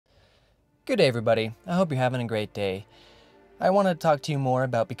Good day, everybody. I hope you're having a great day. I want to talk to you more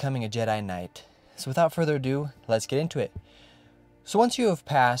about becoming a Jedi Knight. So without further ado, let's get into it. So once you have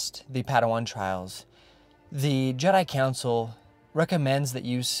passed the Padawan trials, the Jedi Council recommends that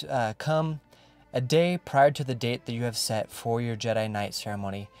you come a day prior to the date that you have set for your Jedi Knight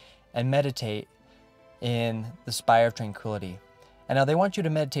ceremony and meditate in the Spire of Tranquility. And now they want you to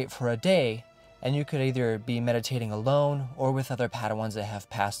meditate for a day, and you could either be meditating alone or with other Padawans that have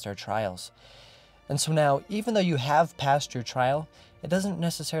passed their trials. And so now, even though you have passed your trial, it doesn't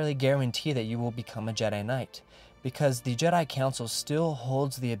necessarily guarantee that you will become a Jedi Knight, because the Jedi Council still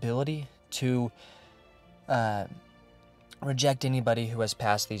holds the ability to reject anybody who has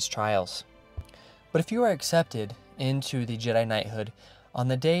passed these trials. But if you are accepted into the Jedi Knighthood on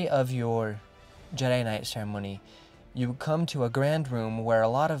the day of your Jedi Knight ceremony, you come to a grand room where a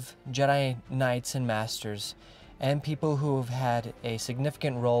lot of Jedi Knights and Masters and people who have had a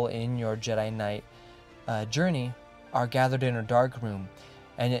significant role in your Jedi Knight journey are gathered in a dark room.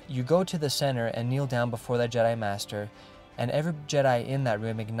 And you go to the center and kneel down before the Jedi Master, and every Jedi in that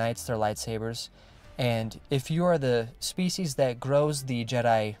room ignites their lightsabers. And if you are the species that grows the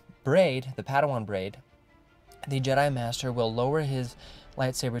Jedi braid, the Padawan braid, the Jedi Master will lower his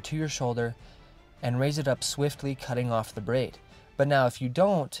lightsaber to your shoulder and raise it up swiftly, cutting off the braid. But now if you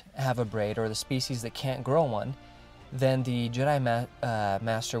don't have a braid, or the species that can't grow one, then the Jedi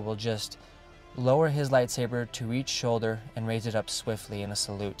Master will just lower his lightsaber to each shoulder and raise it up swiftly in a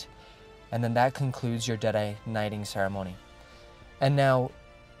salute. And then that concludes your Jedi Knighting ceremony. And now,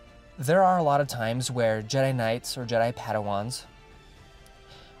 there are a lot of times where Jedi Knights or Jedi Padawans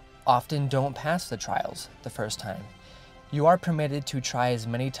often don't pass the trials the first time. You are permitted to try as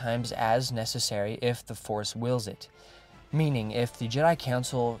many times as necessary if the Force wills it. Meaning, if the Jedi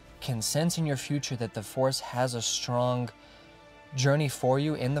Council can sense in your future that the Force has a strong journey for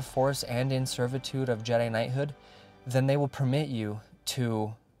you in the Force and in servitude of Jedi Knighthood, then they will permit you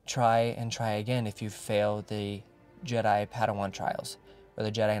to try and try again if you fail the Jedi Padawan trials or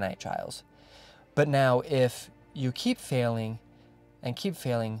the Jedi Knight trials. But now, if you keep failing and keep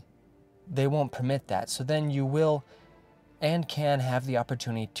failing, they won't permit that. So then you will and can have the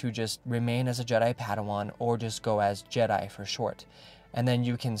opportunity to just remain as a Jedi Padawan, or just go as Jedi for short. And then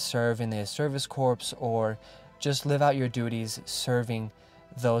you can serve in the service corps, or just live out your duties serving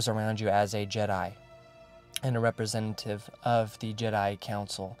those around you as a Jedi and a representative of the Jedi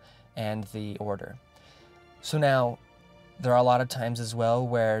Council and the Order. So now, there are a lot of times as well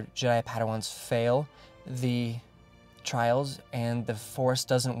where Jedi Padawans fail the trials and the Force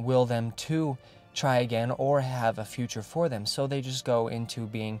doesn't will them to try again or have a future for them, so they just go into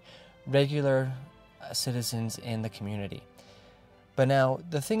being regular citizens in the community. But now,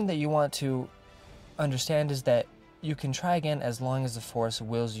 the thing that you want to understand is that you can try again as long as the Force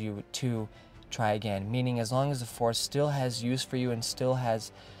wills you to try again, meaning as long as the Force still has use for you and still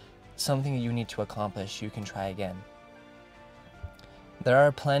has something that you need to accomplish, you can try again. There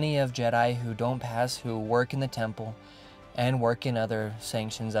are plenty of Jedi who don't pass, who work in the temple and work in other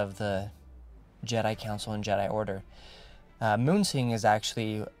sanctions of the Jedi Council and Jedi Order. Moonsing is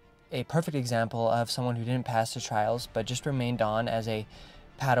actually a perfect example of someone who didn't pass the trials but just remained on as a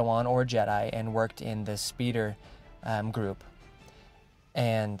Padawan or Jedi and worked in the speeder group.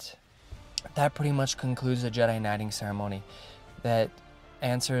 And that pretty much concludes the Jedi Knighting ceremony. That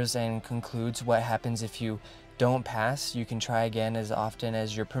answers and concludes what happens if you don't pass. You can try again as often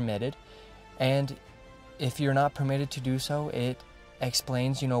as you're permitted, and if you're not permitted to do so, it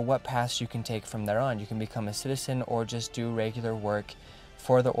explains, what paths you can take from there on. You can become a citizen or just do regular work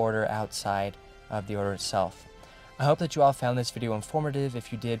for the Order outside of the Order itself. I hope that you all found this video informative.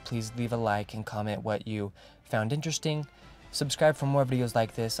 If you did, please leave a like and comment what you found interesting. Subscribe for more videos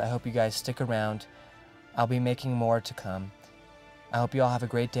like this. I hope you guys stick around. I'll be making more to come. I hope you all have a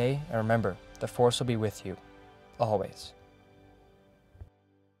great day, and remember, the Force will be with you, always.